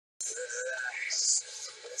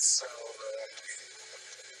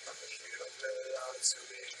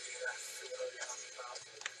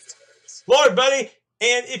Hello, everybody.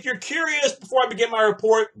 And if you're curious, before I begin my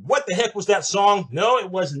report, what the heck was that song? No, it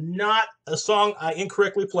was not a song I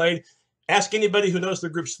incorrectly played. Ask anybody who knows the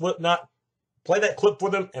group Slipknot. Play that clip for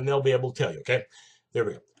them, and they'll be able to tell you, okay? There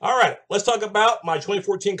we go. All right, let's talk about my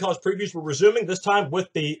 2014 college previews. We're resuming, this time with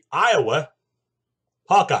the Iowa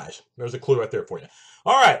Hawkeyes. There's a clue right there for you.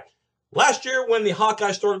 All right, last year when the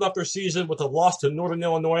Hawkeyes started off their season with a loss to Northern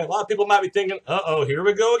Illinois, a lot of people might be thinking, uh-oh, here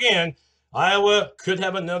we go again. Iowa could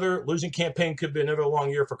have another losing campaign, could be another long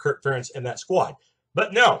year for Kirk Ferentz and that squad.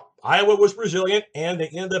 But no, Iowa was resilient, and they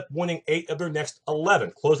ended up winning 8 of their next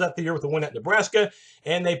 11. Closed out the year with a win at Nebraska,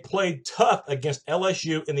 and they played tough against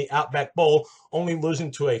LSU in the Outback Bowl, only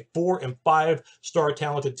losing to a 4- and 5-star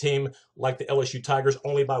talented team like the LSU Tigers,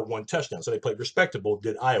 only by 1 touchdown. So they played respectable,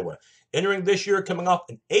 did Iowa. Entering this year, coming off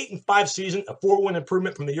an 8-5 season, a 4-win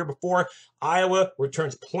improvement from the year before, Iowa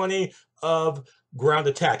returns plenty of ground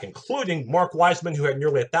attack, including Mark Weisman, who had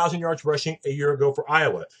nearly 1,000 yards rushing a year ago for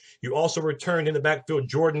Iowa. You also returned in the backfield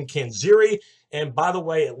Jordan Kanziri, and by the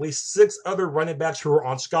way, at least 6 other running backs who are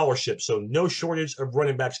on scholarship, so no shortage of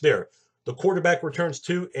running backs there. The quarterback returns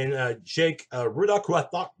too, and Jake Rodock, who I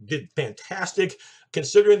thought did fantastic,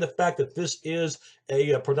 considering the fact that this is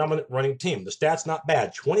a predominant running team. The stats not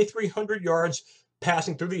bad, 2,300 yards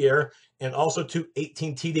passing through the air, and also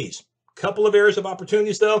 18 TDs. Couple of areas of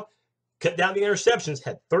opportunities, though. Cut down the interceptions,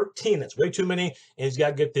 had 13. That's way too many, and he's got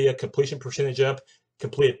to get the completion percentage up,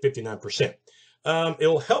 completed 59%.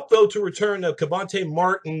 It'll help, though, to return Cavante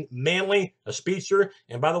Martin Manley, a speedster.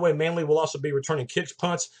 And by the way, Manley will also be returning kicks,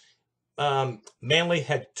 punts. Manley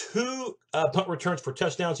had 2 punt returns for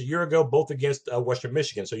touchdowns a year ago, both against Western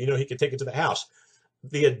Michigan, so you know he can take it to the house.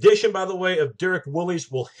 The addition, by the way, of Derek Willis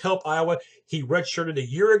will help Iowa. He redshirted a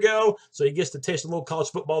year ago, so he gets to taste a little college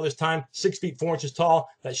football this time. 6 feet 4 inches tall.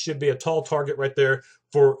 That should be a tall target right there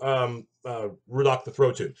for Rodock to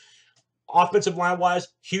throw to. Offensive line-wise,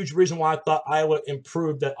 huge reason why I thought Iowa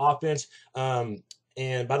improved that offense.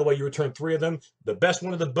 And by the way, you returned 3 of them. The best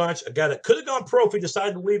one of the bunch, a guy that could have gone pro if he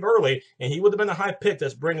decided to leave early, and he would have been a high pick.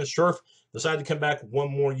 That's Brandon Scherf. Decided to come back 1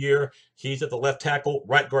 more year. He's at the left tackle.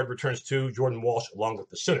 Right guard returns to Jordan Walsh along with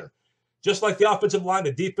the center. Just like the offensive line,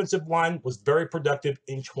 the defensive line was very productive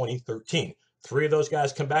in 2013. 3 of those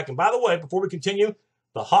guys come back. And by the way, before we continue,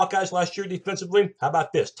 the Hawkeyes last year defensively, how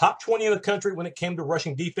about this? Top 20 in the country when it came to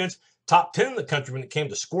rushing defense. Top 10 in the country when it came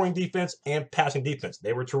to scoring defense and passing defense.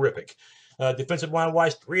 They were terrific. Defensive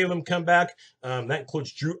line-wise, 3 of them come back. That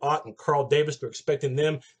includes Drew Ott and Carl Davis. They're expecting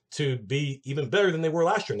them to be even better than they were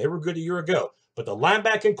last year, and they were good a year ago. But the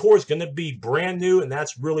linebacking core is going to be brand new, and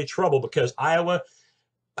that's really trouble because Iowa,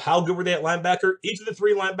 how good were they at linebacker? Each of the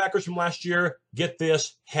 3 linebackers from last year, get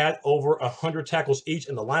this, had over 100 tackles each,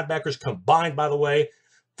 and the linebackers combined, by the way,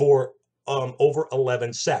 for over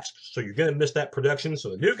 11 sacks. So you're going to miss that production. So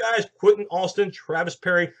the new guys, Quentin Alston, Travis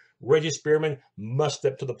Perry, Reggie Spearman, must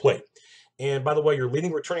step to the plate. And by the way, your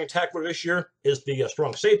leading returning tackler this year is the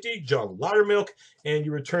strong safety, John Loudermilk, and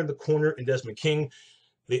you return the corner in Desmond King.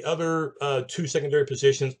 The other 2 secondary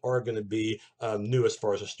positions are going to be new as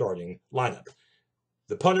far as a starting lineup.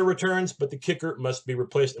 The punter returns, but the kicker must be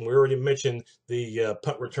replaced, and we already mentioned the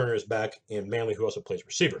punt returner is back in Manley, who also plays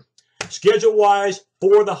receiver. Schedule-wise,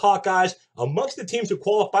 for the Hawkeyes, amongst the teams who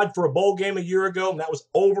qualified for a bowl game a year ago, and that was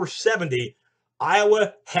over 70,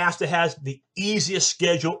 Iowa has to have the easiest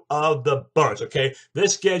schedule of the bunch, okay?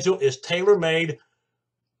 This schedule is tailor-made,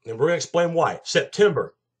 and we're going to explain why.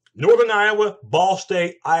 September, Northern Iowa, Ball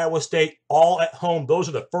State, Iowa State, all at home. Those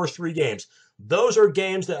are the first 3 games. Those are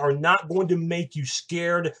games that are not going to make you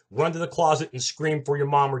scared, run to the closet, and scream for your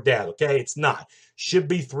mom or dad, okay? It's not. Should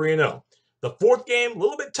be 3-0. The 4th game, a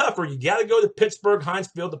little bit tougher. You got to go to Pittsburgh, Heinz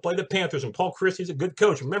Field to play the Panthers, and Paul Christie's a good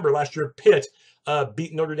coach. Remember, last year, Pitt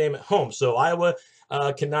beat Notre Dame at home. So Iowa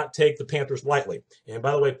cannot take the Panthers lightly. And by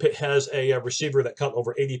the way, Pitt has a receiver that caught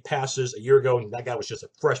over 80 passes a year ago, and that guy was just a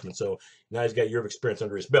freshman. So now he's got a year of experience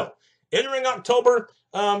under his belt. Entering October,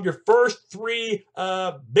 your first 3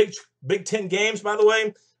 Big Ten games, by the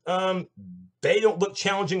way, they don't look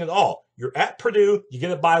challenging at all. You're at Purdue, you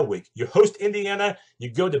get a bye week. You host Indiana,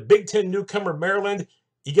 you go to Big Ten newcomer Maryland,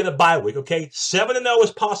 you get a bye week, okay? 7-0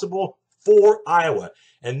 is possible for Iowa.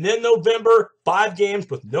 And then November, 5 games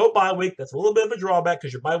with no bye week. That's a little bit of a drawback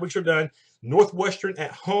because your bye weeks are done. Northwestern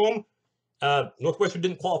at home. Northwestern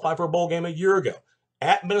didn't qualify for a bowl game a year ago.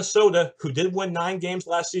 At Minnesota, who did win 9 games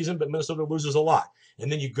last season, but Minnesota loses a lot.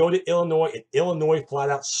 And then you go to Illinois, and Illinois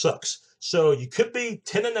flat out sucks. So you could be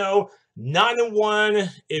 10-0, 9-1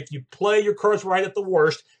 if you play your cards right at the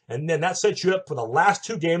worst. And then that sets you up for the last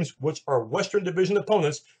 2 games, which are Western Division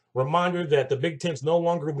opponents, Reminder that the Big Ten's no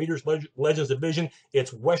longer Leaders Legends division.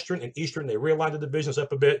 It's Western and Eastern. They realigned the divisions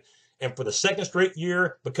up a bit. And for the second straight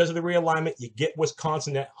year, because of the realignment, you get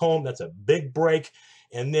Wisconsin at home. That's a big break.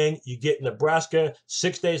 And then you get Nebraska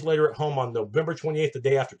 6 days later at home on November 28th, the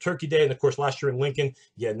day after Turkey Day. And, of course, last year in Lincoln,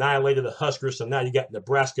 you annihilated the Huskers. So now you got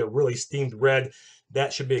Nebraska really steamed red.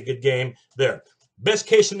 That should be a good game there. Best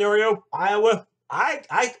case scenario, Iowa.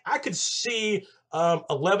 I could see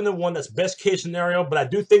 11-1. That's best case scenario, but I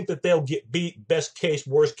do think that they'll get beat. Best case,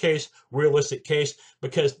 worst case, realistic case,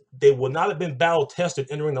 because they will not have been battle tested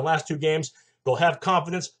entering the last 2 games. They'll have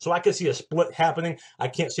confidence, so I could see a split happening. I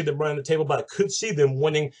can't see them running the table, but I could see them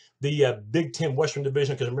winning the Big Ten Western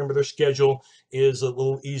Division, because remember, their schedule is a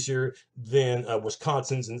little easier than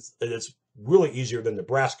Wisconsin's, and it's really easier than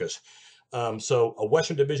Nebraska's. So a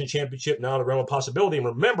Western Division championship, now the realm of possibility. And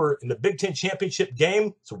remember, in the Big Ten championship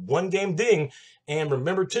game, it's a 1-game ding. And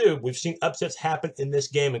remember, too, we've seen upsets happen in this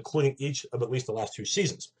game, including each of at least the last 2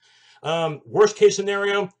 seasons. Worst case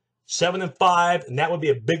scenario, 7-5, and that would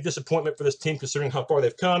be a big disappointment for this team considering how far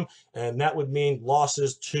they've come. And that would mean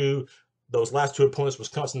losses to those last 2 opponents,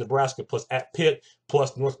 Wisconsin, Nebraska, plus at Pitt,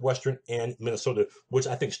 plus Northwestern and Minnesota, which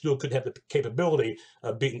I think still could have the capability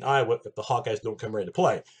of beating Iowa if the Hawkeyes don't come ready to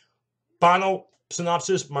play. Final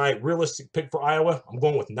synopsis, my realistic pick for Iowa, I'm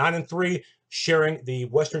going with 9-3, sharing the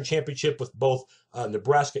Western Championship with both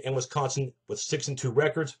Nebraska and Wisconsin with 6-2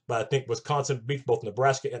 records. But I think Wisconsin beats both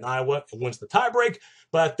Nebraska and Iowa and wins the tiebreak.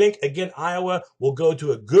 But I think, again, Iowa will go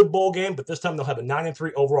to a good bowl game, but this time they'll have a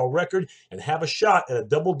 9-3 overall record and have a shot at a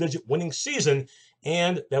double-digit winning season,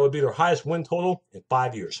 and that would be their highest win total in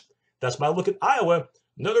 5 years. That's my look at Iowa.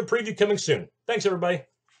 Another preview coming soon. Thanks, everybody.